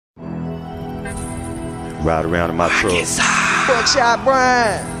Ride around in my truck. Buckshot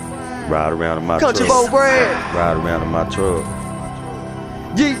Brian. Ride around in my Country truck. boy Brad. Ride around in my truck.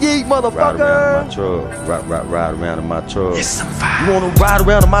 Yeet yeet Ride around in motherfucker. my truck. Ride around in my truck. You wanna ride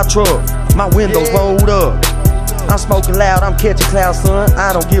around in my truck? My windows rolled up. I'm smoking loud, I'm catching clouds, son.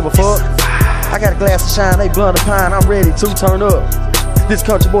 I don't give a fuck. I got a glass of shine, they blunt of pine. I'm ready to turn up. This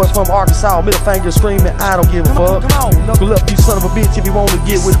country boy from Arkansas, middle finger screaming, I don't give a fuck. Knuckle up, you son of a bitch, if you wanna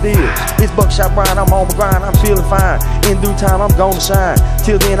get with this. It's Buckshot Brian, I'm on the grind, I'm feeling fine. In due time, I'm gonna shine.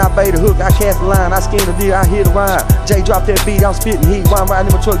 Till then, I bait a hook, I cast a line, I skin a deer, I hit a rhyme. Jay drop that beat, I'm spitting heat while I'm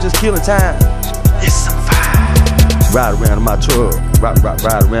riding in my truck, just killing time. It's some fire. Ride around in my truck. Ride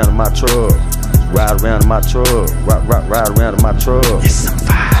around in my truck. Ride around in my truck. Ride around in my truck. It's some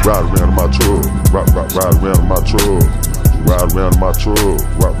fire. Ride around in my truck. Ride around in my truck. Ride around in my truck.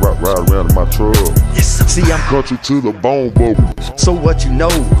 Ride around in my truck. It's some See, I'm Country to the bone, baby. so what you know.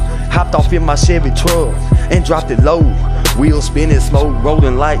 Hopped off in my Chevy truck and dropped it low. Wheels spinning, smoke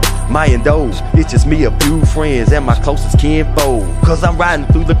rolling like Mayan dough. It's just me, a few friends, and my closest kinfolk. Cause I'm riding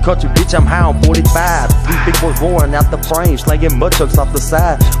through the country, bitch, I'm high on 45. These big boys roaring out the frame, slanging mud trucks off the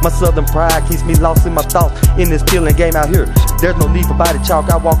side. My southern pride keeps me lost in my thoughts in this killing game out here. There's no need for body chalk,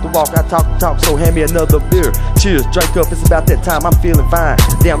 I walk the walk, I talk the talk, so hand me another beer. Cheers, drink up, it's about that time, I'm feeling fine.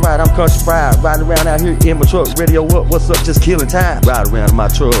 Damn right, I'm country fried, riding around out here in my truck. Radio up, what's up, just killing time. Ride around in my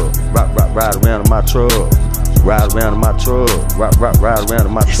truck. Ride around in my truck. Ride around in my truck. Ride around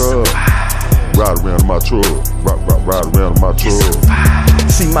in my truck. Ride around in my truck. Ride around in my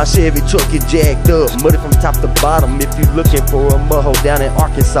truck. See my Chevy truck get jacked up, muddy from top to bottom. If you looking for a mud hole down in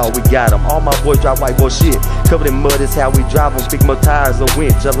Arkansas, we got them. All my boys drive white boy shit, covered in mud is how we drive them. Big mud tires, a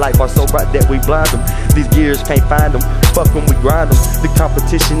winch, a light bar so bright that we blind them. These gears can't find them, fuck them, we grind them. The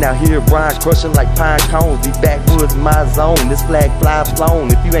competition out here, Brian crushing like pine cones. These backwoods my zone, this flag fly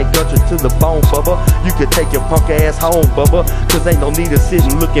flown. If you ain't country to the bone, bubba, you could take your punk ass home, bubba. Cause ain't no need of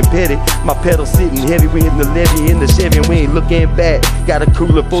sitting looking petty. My pedal sitting heavy, we in the levee in the Chevy and we ain't looking back. Got a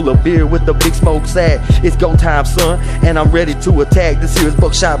cooler full of beer with the big smoke sack. It's go time, son, and I'm ready to attack. This here is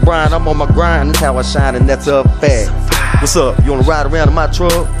Buckshot Brian, I'm on my grind, that's how I shine, and that's a fact. What's up? You wanna ride around in my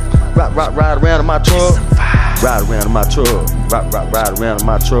truck? Ride around in my truck. Ride around in my truck. Ride around in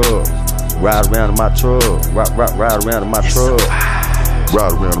my truck. Ride around in my truck. Ride around in my truck.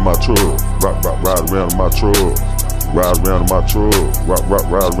 Ride around in my truck. Ride around in my truck. Ride around in my truck.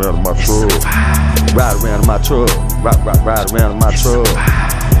 Ride around in my truck. Ride around in my truck. Ride around in my truck.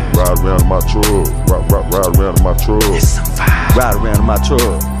 Ride around in my truck. Ride around in my truck. Ride around in my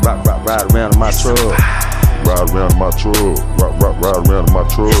truck. Ride around in my truck. Ride around in my truck. Ride around in my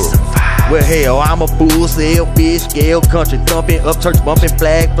truck. Well, hell, I'm a bull, sailfish, scale, country thumping, up church bumping,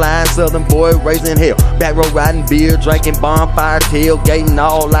 flag flying, southern boy raising hell. Back road riding, beer drinking, bonfire, tailgating,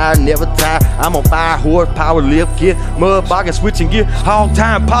 all out, never tired. I'm on 5 horsepower, lift kit, mud bogging, switching gear, hog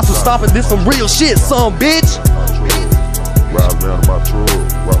time, possum stomping. This some real shit, son, bitch. Ride around in my truck.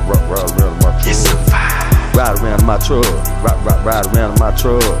 Ride around in my truck. Ride around in my truck. Ride around in my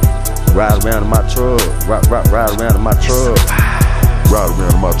truck. Ride around in my truck. Ride around in my truck. Ride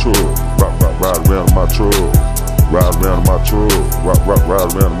around in my truck. Ride around in my truck. Ride around in my truck. Ride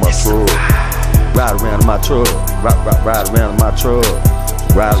around in my truck. Ride around in my truck.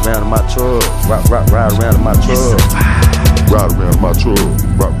 Ride around in my truck. Ride around in my truck. Ride around in my truck. Ride around in my truck.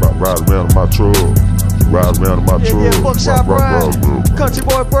 Ride around in my truck. Ride around in my truck. Yeah, Buckshot Brian, Country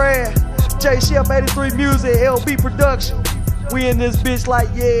Boy Brad, J Chef 83 Music, LB Production. We in this bitch like,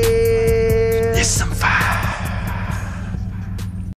 yeah. It's some fire.